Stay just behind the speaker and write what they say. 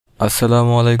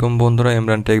আসসালামু আলাইকুম বন্ধুরা,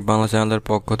 ইমরান টেক বাংলা চ্যানেলের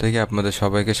পক্ষ থেকে আপনাদের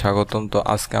সবাইকে স্বাগতম। তো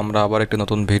আজকে আমরা আবার একটি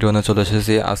নতুন ভিডিও নিয়ে চলে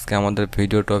এসেছি। আজকে আমাদের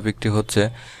ভিডিও টপিকটি হচ্ছে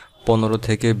 15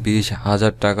 থেকে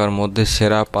 20,000 টাকার মধ্যে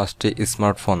সেরা 5টি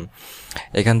স্মার্টফোন।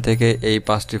 এখান থেকে এই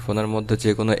 5টি ফোনের মধ্যে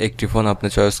যে কোনো একটি ফোন আপনি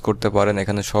চয়েস করতে পারেন।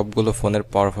 এখানে সবগুলো ফোনের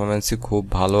পারফরমেন্সই খুব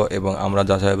ভালো এবং আমরা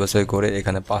যাচাই বাছাই করে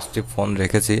এখানে 5টি ফোন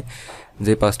রেখেছি,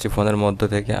 যে 5টি ফোনের মধ্যে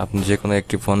থেকে আপনি যে কোনো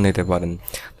একটি ফোন নিতে পারেন।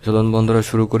 চলুন বন্ধুরা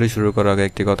শুরু করি। শুরু করার আগে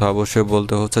একটি কথা অবশ্যই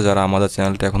বলতে হচ্ছে, যারা আমাদের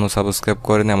চ্যানেলটি এখনও সাবস্ক্রাইব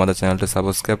করেনি আমাদের চ্যানেলটি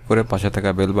সাবস্ক্রাইব করে পাশে থাকা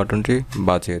বেল বাটনটি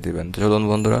বাজিয়ে দিবেন। তো চলুন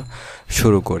বন্ধুরা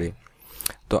শুরু করি।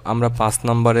 তো আমরা 5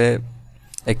 নম্বরে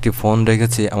একটি ফোন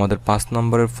রেখেছি। আমাদের 5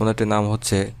 নম্বরের ফোনটির নাম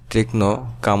হচ্ছে techno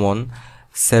come on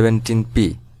 17P।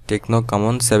 Techno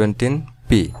come on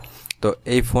 17P। তো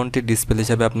এই ফোনটির ডিসপ্লে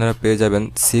হিসাবে আপনারা পেয়ে যাবেন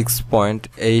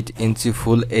 6.8 ইঞ্চি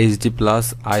full HD plus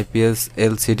IPS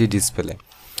LCD display,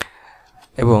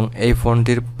 এবং এই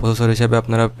ফোনটির প্রসেসর হিসাবে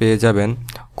আপনারা পেয়ে যাবেন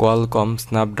কোয়ালকম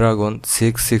স্ন্যাপড্রাগন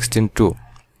 616-2।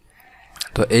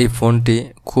 তো এই ফোনটি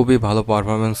খুবই ভালো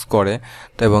পারফরমেন্স করে।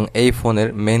 তো এবং এই ফোনের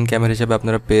মেইন ক্যামেরা হিসেবে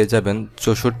আপনারা পেয়ে যাবেন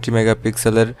 64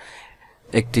 মেগাপিক্সেলের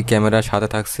একটি ক্যামেরা, সাথে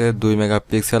থাকছে 2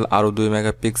 মেগাপিক্সেল, আরও 2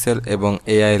 মেগাপিক্সেল এবং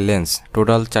এআই লেন্স।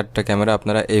 টোটাল 4টা ক্যামেরা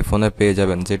আপনারা এই ফোনে পেয়ে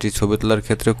যাবেন, যেটি ছবি তোলার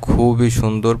ক্ষেত্রে খুবই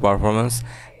সুন্দর পারফরমেন্স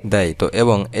দেয়। তো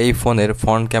এবং এই ফোনের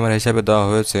ফ্রন্ট ক্যামেরা হিসেবে দেওয়া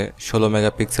হয়েছে 16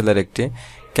 মেগাপিক্সেলের একটি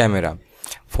ক্যামেরা।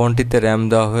 ফোনটিতে র্যাম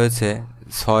দেওয়া হয়েছে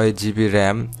 6 GB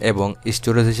র্যাম এবং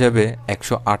স্টোরেজ হিসাবে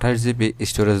 128 GB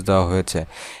স্টোরেজ দেওয়া হয়েছে।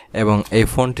 এবং এই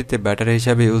ফোনটিতে ব্যাটারি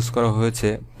হিসাবে ইউজ করা হয়েছে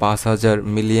 5000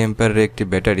 মিলিঅ্যাম্পিয়ারের একটি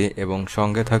ব্যাটারি এবং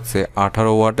সঙ্গে থাকছে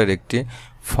 18 ওয়াটের একটি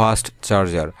ফাস্ট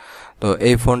চার্জার। তো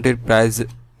এই ফোনটির প্রাইস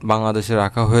বাংলাদেশে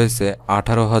রাখা হয়েছে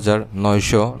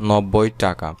 18,990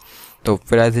 টাকা। তো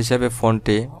প্রাইস হিসাবে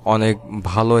ফোনটি অনেক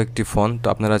ভালো একটি ফোন। তো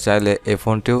আপনারা চাইলে এই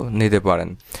ফোনটিও নিতে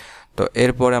পারেন। তো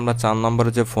এরপরে আমরা 4 নম্বরে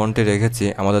যে ফোনটি রেখেছি,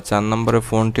 আমাদের 4 নম্বরের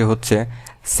ফোনটি হচ্ছে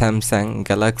Samsung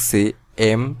Galaxy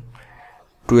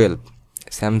M12।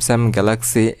 Samsung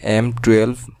Galaxy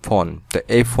M12 phone. তো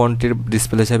এই ফোনটির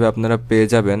ডিসপ্লে হিসাবে আপনারা পেয়ে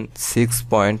যাবেন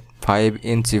 6.5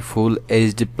 ইঞ্চি full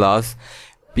HD plus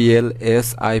PLS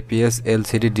IPS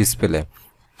LCD display,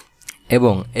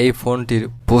 এবং এই ফোনটির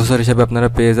প্রসেসর হিসাবে আপনারা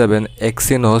পেয়ে যাবেন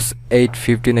এক্সিনোস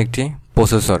 815 একটি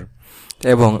প্রসেসর।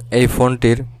 এবং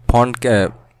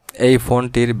এই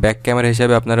ফোনটির ব্যাক ক্যামেরা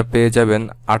হিসাবে আপনারা পেয়ে যাবেন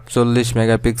 48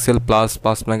 megapixel plus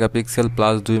 5 megapixel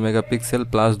plus 2 megapixel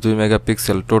plus 2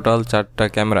 megapixel, total 4টা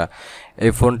ক্যামেরা।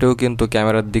 এই ফোনটিও কিন্তু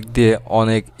ক্যামেরার দিক দিয়ে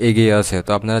অনেক এগিয়ে আছে।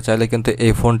 তো আপনারা চাইলে কিন্তু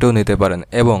এই ফোনটিও নিতে পারেন।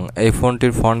 এবং এই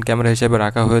ফোনটির ফ্রন্ট ক্যামেরা হিসেবে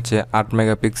রাখা হয়েছে 8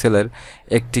 মেগাপিক্সেলের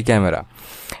একটি ক্যামেরা।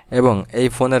 এবং এই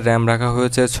ফোনের র্যাম রাখা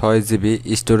হয়েছে 6 GB,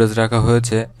 স্টোরেজ রাখা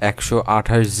হয়েছে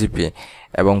 128 GB।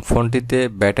 এবং ফোনটিতে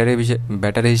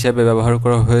ব্যাটারি হিসাবে ব্যবহার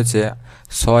করা হয়েছে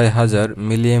 6000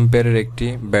 মিলিঅ্যাম্পিয়ারের একটি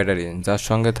ব্যাটারি, যার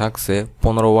সঙ্গে থাকছে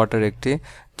 15 ওয়াটের একটি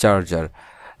চার্জার।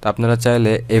 তা আপনারা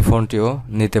চাইলে এই ফোনটিও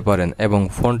নিতে পারেন। এবং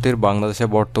ফোনটির বাংলাদেশে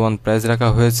বর্তমান প্রাইস রাখা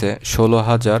হয়েছে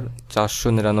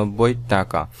 16,499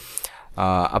 টাকা।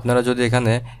 আপনারা যদি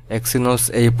এখানে এক্সিনোস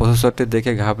এই প্রসেসরটি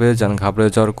দেখে ঘাবড়ে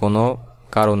যাওয়ার কোনো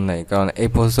কারণ নেই, কারণ এই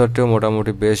প্রসেসরটিও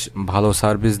মোটামুটি বেশ ভালো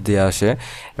সার্ভিস দিয়ে আসে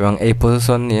এবং এই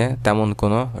প্রসেসর নিয়ে তেমন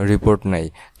কোনো রিপোর্ট নেই।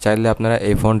 চাইলে আপনারা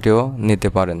এই ফোনটিও নিতে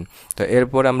পারেন। তো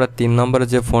এরপরে আমরা 3 নম্বরে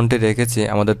যে ফোনটি রেখেছি,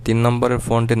 আমাদের 3 নম্বরের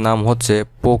ফোনটির নাম হচ্ছে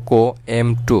Poco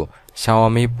M2।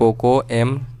 Xiaomi Poco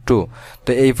M2।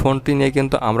 তো এই ফোনটি নিয়ে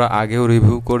কিন্তু আমরা আগেও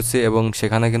রিভিউ করছি এবং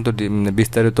সেখানে কিন্তু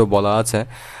বিস্তারিত বলা আছে।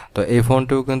 তো এই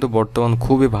ফোনটিও কিন্তু বর্তমান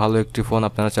খুবই ভালো একটি ফোন,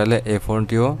 আপনারা চাইলে এই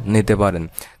ফোনটিও নিতে পারেন।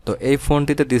 তো এই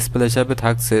ফোনটিতে ডিসপ্লে হিসাবে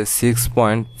থাকছে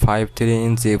 6.53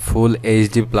 ইঞ্চি full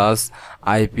HD plus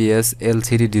IPS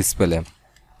LCD display,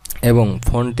 এবং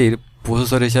ফোনটির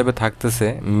প্রসেসর হিসাবে থাকতেছে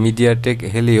মিডিয়াটেক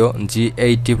হেলিও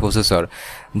G80 প্রসেসর,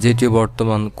 যেটি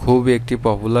বর্তমান খুবই একটি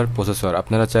পপুলার প্রসেসর।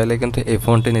 আপনারা চাইলে কিন্তু এই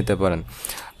ফোনটি নিতে পারেন।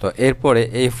 তো এরপরে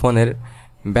এই ফোনের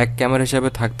ব্যাক ক্যামেরা হিসাবে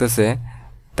থাকতেছে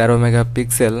 13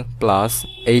 megapixel plus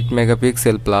 8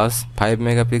 megapixel plus 5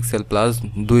 megapixel plus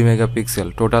 2 megapixel,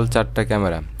 total 4টা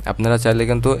ক্যামেরা। আপনারা চাইলে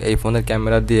কিন্তু এই ফোনের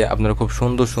ক্যামেরা দিয়ে আপনারা খুব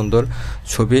সুন্দর সুন্দর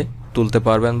ছবি তুলতে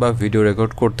পারবেন বা ভিডিও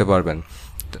রেকর্ড করতে পারবেন।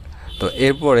 তো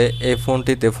এরপরে এই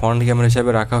ফোনটিতে ফ্রন্ট ক্যামেরা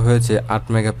হিসাবে রাখা হয়েছে 8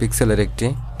 মেগাপিক্সেলের একটি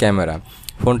ক্যামেরা।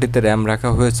 ফোনটিতে র্যাম রাখা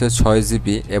হয়েছে 6 GB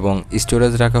এবং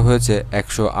স্টোরেজ রাখা হয়েছে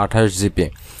 128 GB।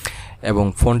 এবং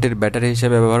ফোনটির ব্যাটারি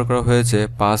হিসেবে ব্যবহার করা হয়েছে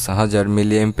 5000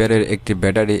 মিলিঅ্যাম্পিয়ারের একটি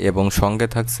ব্যাটারি এবং সঙ্গে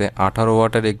থাকছে 18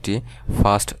 ওয়াটের একটি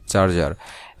ফাস্ট চার্জার।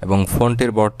 এবং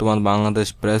ফোনটির বর্তমান বাংলাদেশ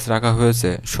প্রাইস রাখা হয়েছে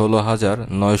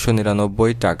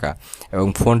 16,999 টাকা। এবং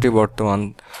ফোনটি বর্তমান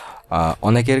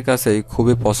অনেকের কাছেই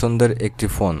খুবই পছন্দের একটি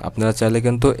ফোন। আপনারা চাইলে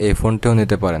কিন্তু এই ফোনটিও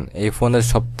নিতে পারেন। এই ফোনের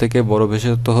সবথেকে বড়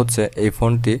বিশেষত্ব হচ্ছে এই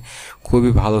ফোনটি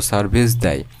খুবই ভালো সার্ভিস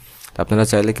দেয়। তো আপনারা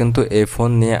চাইলে কিন্তু এই ফোন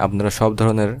নিয়ে আপনারা সব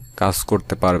ধরনের কাজ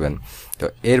করতে পারবেন। তো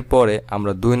এরপরে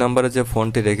আমরা 2 নম্বরে যে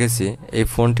ফোনটি রেখেছি, এই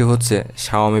ফোনটি হচ্ছে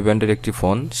Xiaomi ব্র্যান্ডের একটি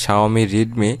ফোন, Xiaomi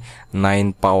Redmi 9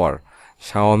 পাওয়ার।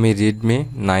 Xiaomi Redmi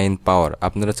 9 পাওয়ার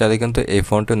আপনারা চাইলে কিন্তু এই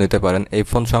ফোনটি নিতে পারেন। এই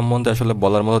ফোন সম্বন্ধে আসলে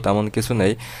বলার মতো তেমন কিছু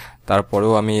নেই,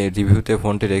 তারপরেও আমি রিভিউতে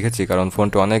ফোনটি রেখেছি কারণ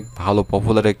ফোনটি অনেক ভালো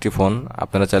পপুলার একটি ফোন।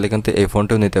 আপনারা চাইলে কিন্তু এই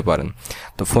ফোনটিও নিতে পারেন।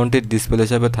 তো ফোনটির ডিসপ্লে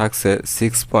হিসাবে থাকছে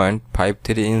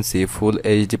 6.53 ইঞ্চি full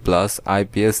HD plus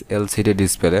IPS LCD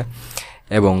display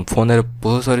এবং ফোনের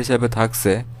প্রসেসর হিসাবে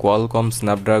থাকছে কোয়ালকম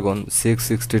স্ন্যাপড্রাগন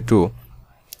 662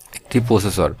 একটি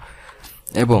প্রসেসর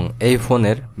এবং এই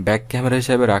ফোনের ব্যাক ক্যামেরা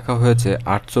হিসাবে রাখা হয়েছে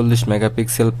 48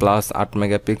 megapixel plus 8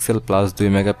 megapixel plus 2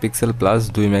 megapixel plus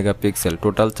 2 megapixel,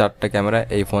 total 4টা ক্যামেরা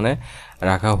এই ফোনে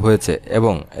রাখা হয়েছে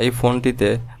এবং এই ফোনটিতে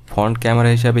ফ্রন্ট ক্যামেরা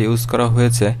হিসাবে ইউজ করা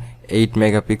হয়েছে 8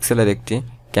 মেগাপিক্সেলের একটি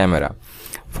ক্যামেরা।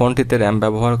 ফোনটিতে র্যাম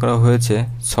ব্যবহার করা হয়েছে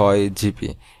 6 GB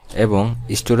এবং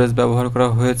স্টোরেজ ব্যবহার করা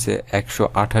হয়েছে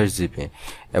 128 GB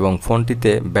এবং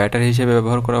ফোনটিতে ব্যাটারি হিসেবে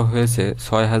ব্যবহার করা হয়েছে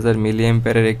 6000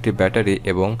 মিলিঅ্যাম্পিয়ারের একটি ব্যাটারি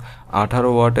এবং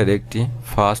 18 ওয়াটের একটি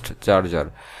ফাস্ট চার্জার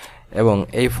এবং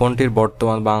এই ফোনটির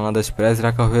বর্তমান বাংলাদেশ প্রাইস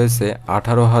রাখা হয়েছে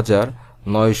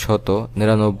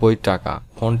 18,999 টাকা।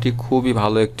 ফোনটি খুবই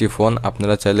ভালো একটি ফোন,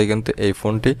 আপনারা চাইলে কিন্তু এই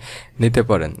ফোনটি নিতে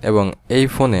পারেন এবং এই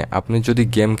ফোনে আপনি যদি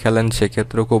গেম খেলেন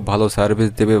সেক্ষেত্রেও খুব ভালো সার্ভিস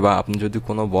দেবে বা আপনি যদি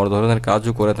কোনো বড় ধরনের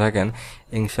কাজও করে থাকেন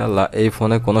ইনশাল্লাহ এই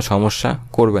ফোনে কোনো সমস্যা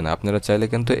করবে না। আপনারা চাইলে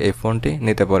কিন্তু এই ফোনটি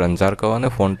নিতে পারেন, যার কারণে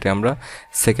ফোনটি আমরা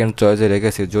সেকেন্ড চয়েসে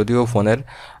রেখেছি। যদিও ফোনের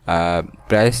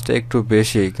প্রাইসটা একটু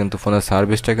বেশি কিন্তু ফোনের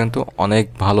সার্ভিসটা কিন্তু অনেক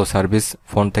ভালো সার্ভিস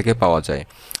ফোন থেকে পাওয়া যায়।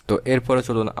 তো এরপরে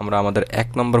চলুন আমরা আমাদের 1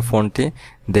 নম্বর ফোনটি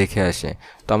দেখে আসি।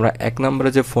 তো আমরা 1 নম্বরে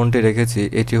যে ফোনটি রেখেছি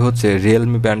এটি হচ্ছে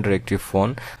রিয়েলমি ব্র্যান্ডের একটি ফোন।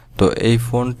 তো এই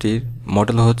ফোনটির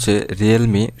মডেল হচ্ছে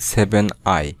রিয়েলমি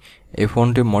 7i। এই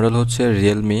ফোনটির মডেল হচ্ছে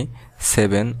রিয়েলমি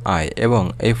 7i এবং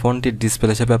এই ফোনটির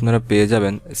ডিসপ্লে হিসেবে আপনারা পেয়ে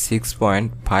যাবেন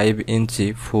 6.5 ইঞ্চি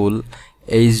full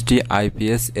HD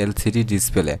IPS LCD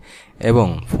display এবং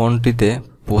ফোনটিতে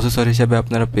প্রসেসর হিসেবে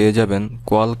আপনারা পেয়ে যাবেন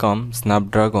কোয়ালকম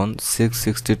স্ন্যাপড্রাগন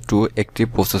 662 একটি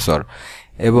প্রসেসর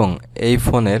এবং এই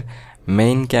ফোনের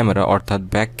মেইন ক্যামেরা অর্থাৎ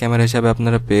ব্যাক ক্যামেরা হিসাবে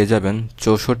আপনারা পেয়ে যাবেন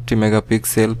 64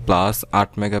 megapixel plus 8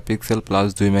 megapixel plus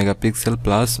 2 megapixel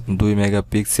plus 2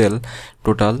 megapixel,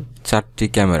 total 4টি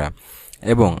ক্যামেরা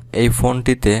এবং এই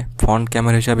ফোনটিতে ফ্রন্ট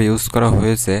ক্যামেরা হিসাবে ইউজ করা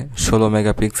হয়েছে 16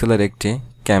 মেগাপিক্সেলের একটি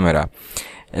ক্যামেরা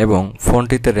এবং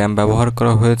ফোনটিতে র্যাম ব্যবহার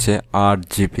করা হয়েছে 8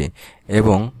 GB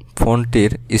এবং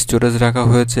ফোনটির স্টোরেজ রাখা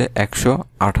হয়েছে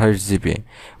 128 GB।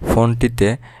 ফোনটিতে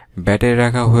ব্যাটারি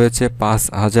রাখা হয়েছে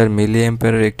 5000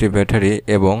 মিলিঅ্যাম্পিয়ারের একটি ব্যাটারি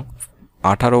এবং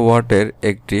 18 ওয়াটের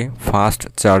একটি ফাস্ট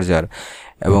চার্জার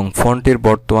এবং ফোনটির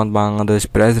বর্তমান বাংলাদেশ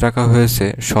প্রাইস রাখা হয়েছে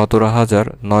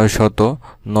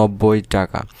 17,990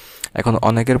 টাকা। এখন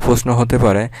অনেকের প্রশ্ন হতে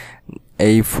পারে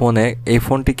এই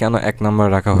ফোনটি কেন 1 নম্বরে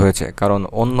রাখা হয়েছে, কারণ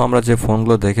অন্য আমরা যে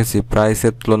ফোনগুলো দেখেছি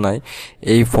প্রাইসের তুলনায়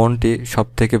এই ফোনটি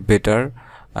সবথেকে বেটার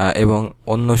এবং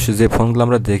অন্য যে ফোনগুলো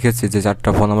আমরা দেখেছি, যে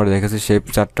 4টা ফোন আমরা দেখেছি সেই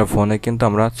 4টা ফোনে কিন্তু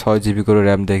আমরা 6 GB করে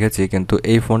র্যাম দেখেছি, কিন্তু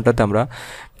এই ফোনটাতে আমরা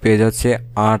পেয়ে যাচ্ছে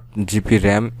 8 GB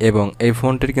র্যাম এবং এই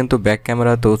ফোনটির কিন্তু ব্যাক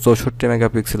ক্যামেরাতেও 64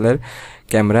 মেগাপিক্সেলের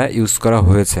ক্যামেরা ইউজ করা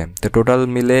হয়েছে। তো টোটাল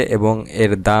মিলে এবং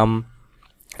এর দাম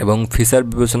এবং ফিচার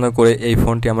বিবেচনা করে এই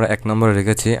ফোনটি আমরা 1 নম্বরে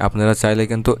রেখেছি। আপনারা চাইলে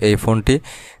কিন্তু এই ফোনটি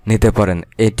নিতে পারেন,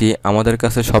 এটি আমাদের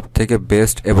কাছে সবথেকে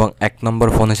বেস্ট এবং 1 নম্বর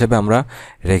ফোন হিসেবে আমরা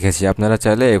রেখেছি। আপনারা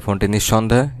চাইলে এই ফোনটি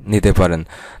নিঃসন্দেহে নিতে পারেন।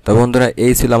 তো বন্ধুরা,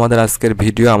 এই ছিল আমাদের আজকের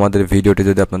ভিডিও। আমাদের ভিডিওটি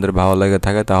যদি আপনাদের ভালো লাগে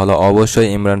থাকে তাহলে অবশ্যই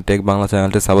ইমরান টেক বাংলা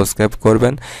চ্যানেলটি সাবস্ক্রাইব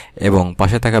করবেন এবং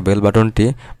পাশে থাকা বেল বাটনটি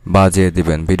বাজিয়ে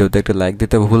দিবেন। ভিডিওতে একটি লাইক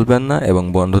দিতে ভুলবেন না এবং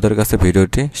বন্ধুদের কাছে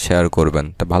ভিডিওটি শেয়ার করবেন।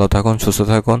 তো ভালো থাকুন, সুস্থ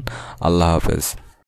থাকুন, আল্লাহ হাফেজ।